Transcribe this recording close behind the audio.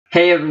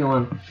Hey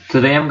everyone,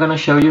 today I'm gonna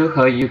show you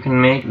how you can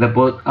make the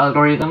boot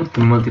algorithm to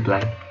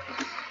multiply.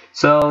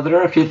 So there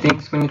are a few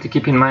things we need to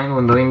keep in mind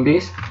when doing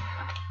this.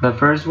 The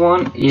first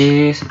one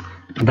is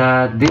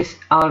that this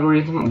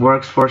algorithm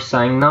works for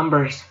signed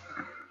numbers.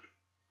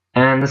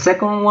 And the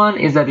second one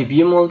is that if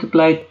you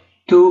multiply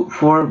two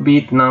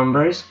 4-bit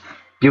numbers,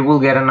 you will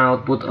get an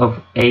output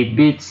of 8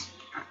 bits.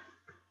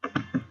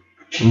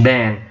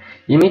 Then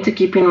you need to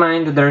keep in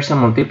mind that there's a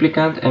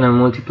multiplicand and a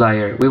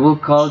multiplier. We will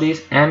call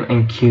this M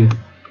and Q.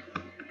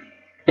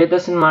 It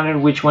doesn't matter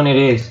which one it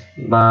is,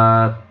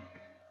 but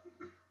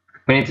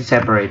we need to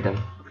separate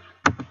them,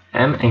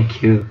 M and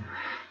Q.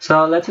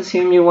 So let's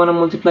assume you want to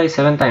multiply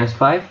 7 times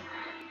 5,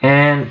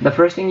 and the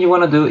first thing you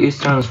want to do is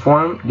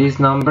transform these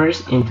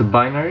numbers into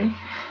binary.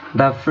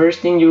 The first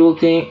thing to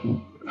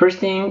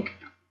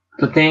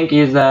think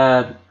is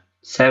that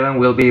 7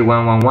 will be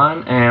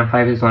 111 and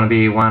 5 is going to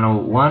be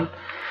 101,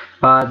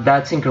 but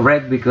that's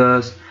incorrect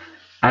because,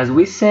 as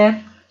we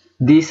said,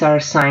 these are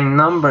signed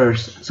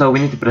numbers, so we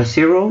need to put a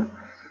 0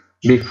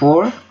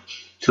 before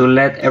to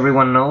let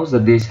everyone know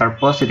that these are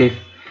positive.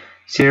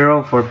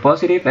 0 for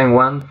positive and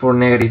 1 for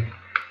negative.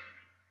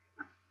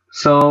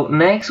 So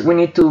next we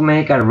need to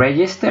make a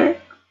register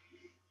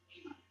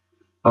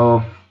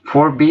of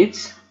 4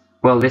 bits.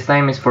 Well, this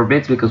time is 4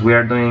 bits because we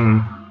are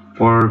doing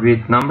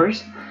 4-bit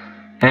numbers,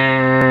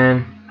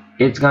 and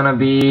it's gonna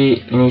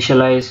be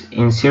initialized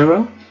in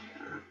 0.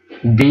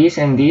 These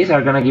and these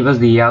are gonna give us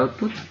the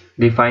output,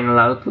 the final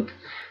output,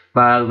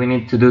 but we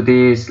need to do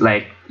this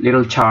like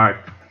little chart.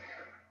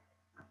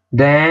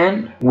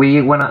 Then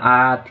we want to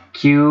add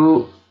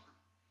q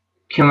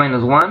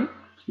minus 1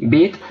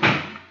 bit.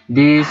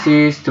 This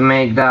is to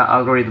make the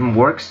algorithm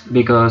works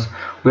because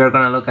we are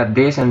going to look at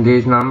this and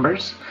these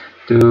numbers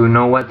to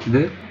know what to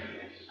do.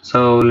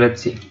 So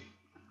let's see.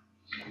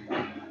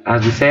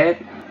 As we said,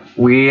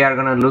 we are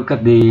going to look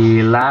at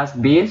the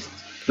last bits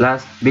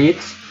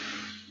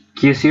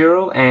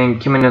q0 and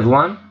q minus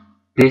 1.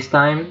 This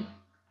time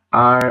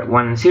are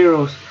 1 and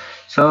zeros.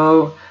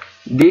 So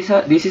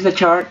this is a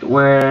chart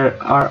where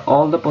are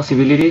all the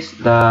possibilities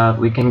that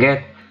we can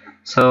get.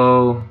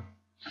 So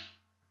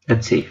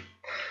let's see.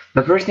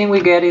 The first thing we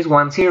get is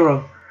 1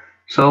 0.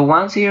 So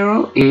 1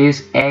 0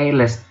 is A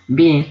less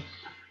B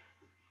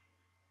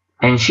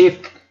and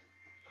shift.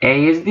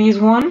 A is this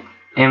one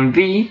and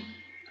B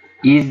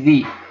is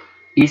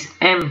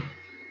M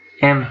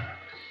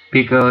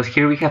because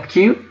here we have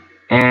Q,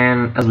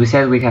 and as we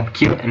said we have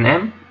Q and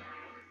M,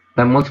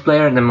 the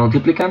multiplier and the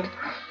multiplicand.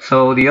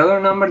 So the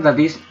other number that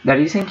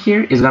isn't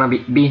here is gonna be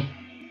B.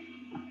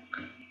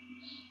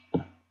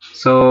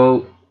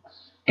 So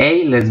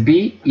A less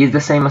B is the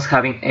same as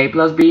having A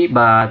plus B,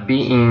 but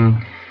B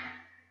in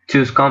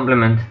 2's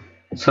complement.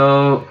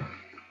 So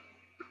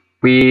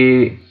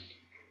we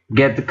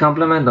get the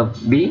complement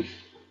of B,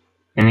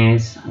 and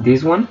it's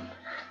this one.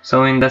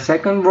 So in the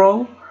second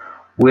row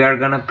we are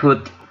gonna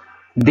put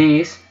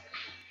this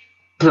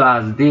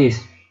plus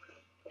this.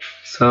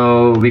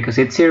 So because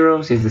it's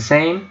zeros, it's the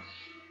same.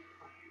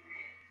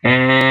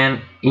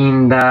 And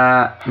in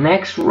the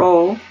next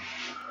row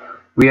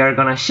we are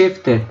gonna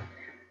shift it.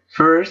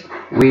 First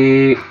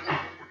we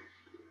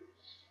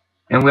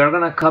are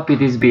gonna copy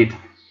this bit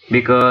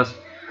because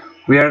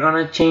we are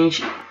gonna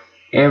change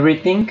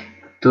everything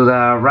to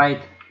the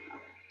right.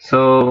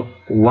 So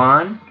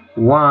 1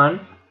 1,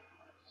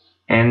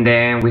 and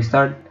then we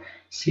start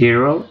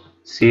 0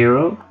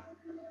 0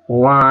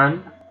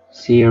 1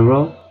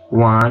 0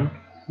 1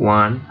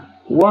 1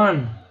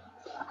 1.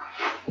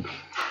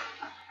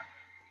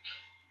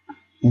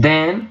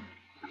 Then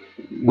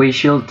we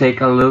should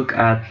take a look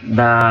at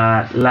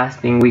the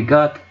last thing we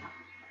got.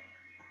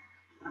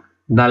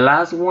 The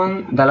last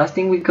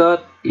thing we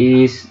got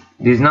is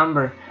this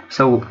number.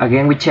 So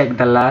again we check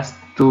the last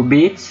 2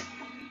 bits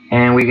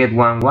and we get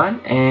 1 1,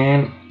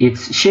 and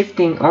it's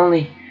shifting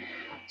only.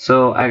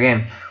 So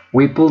again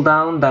we pull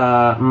down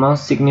the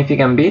most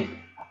significant bit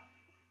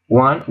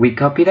 1, we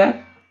copy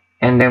that,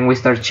 and then we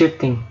start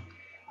shifting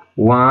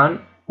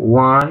 1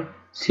 1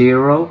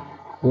 0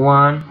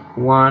 1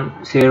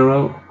 1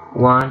 0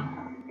 1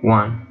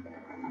 1.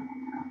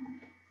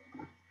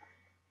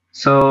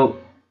 So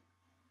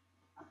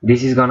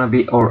this is gonna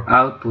be our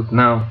output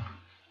now.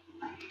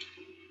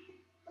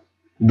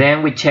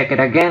 Then we check it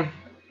again.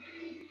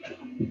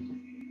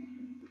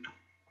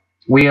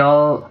 We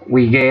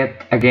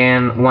get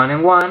again 1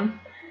 and 1,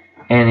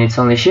 and it's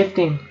only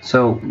shifting.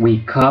 So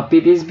we copy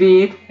this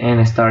bit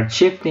and start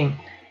shifting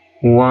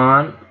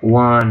 1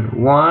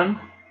 1 1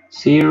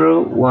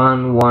 0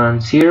 1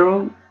 1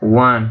 0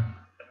 1.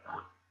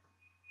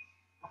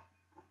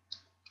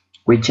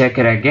 We check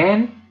it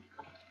again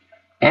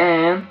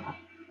and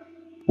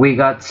we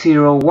got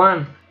 0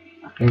 1,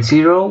 and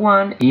 0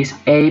 1 is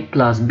A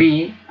plus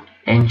B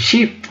and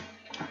shift.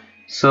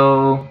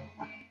 So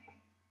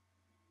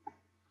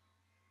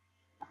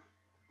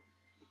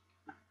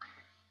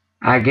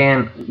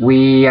again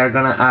we are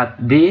gonna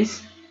add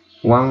this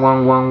 1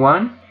 1 1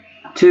 1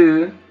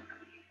 to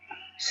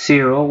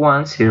 0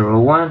 1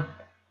 0 1.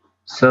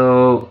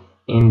 So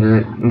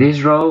in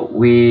this row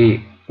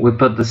we we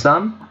put the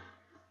sum,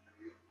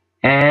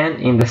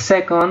 and in the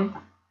second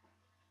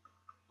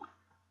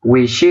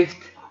we shift,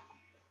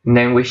 and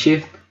then we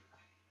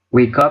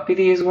copy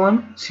this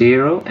one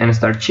 0 and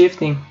start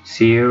shifting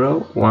 0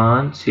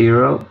 1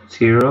 0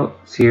 0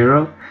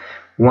 0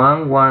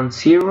 1 1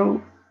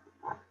 0,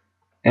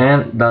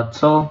 and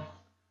that's all.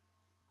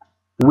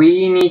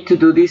 We need to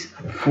do this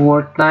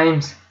 4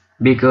 times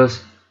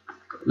because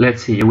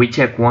let's see, we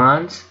check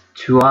once,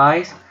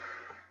 twice,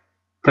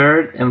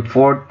 third and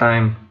fourth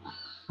time.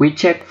 We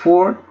check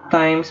 4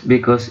 times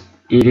because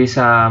it is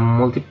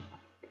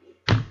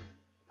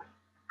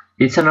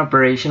it's an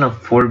operation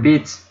of 4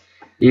 bits.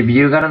 If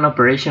you got an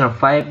operation of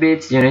 5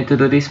 bits, you need to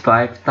do this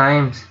 5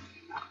 times.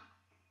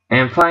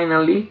 And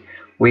finally,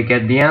 we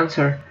get the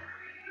answer.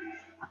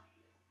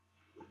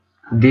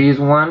 This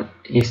one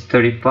is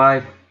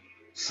 35.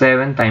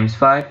 7 times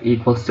 5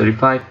 equals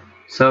 35.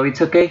 So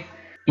it's okay.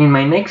 In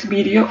my next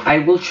video, I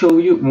will show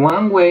you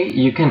one way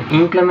you can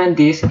implement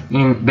this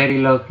in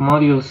Verilog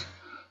modules.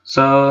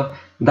 So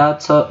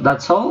that's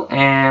all,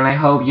 and I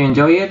hope you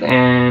enjoy it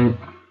and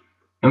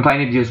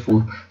find it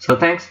useful. So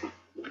thanks.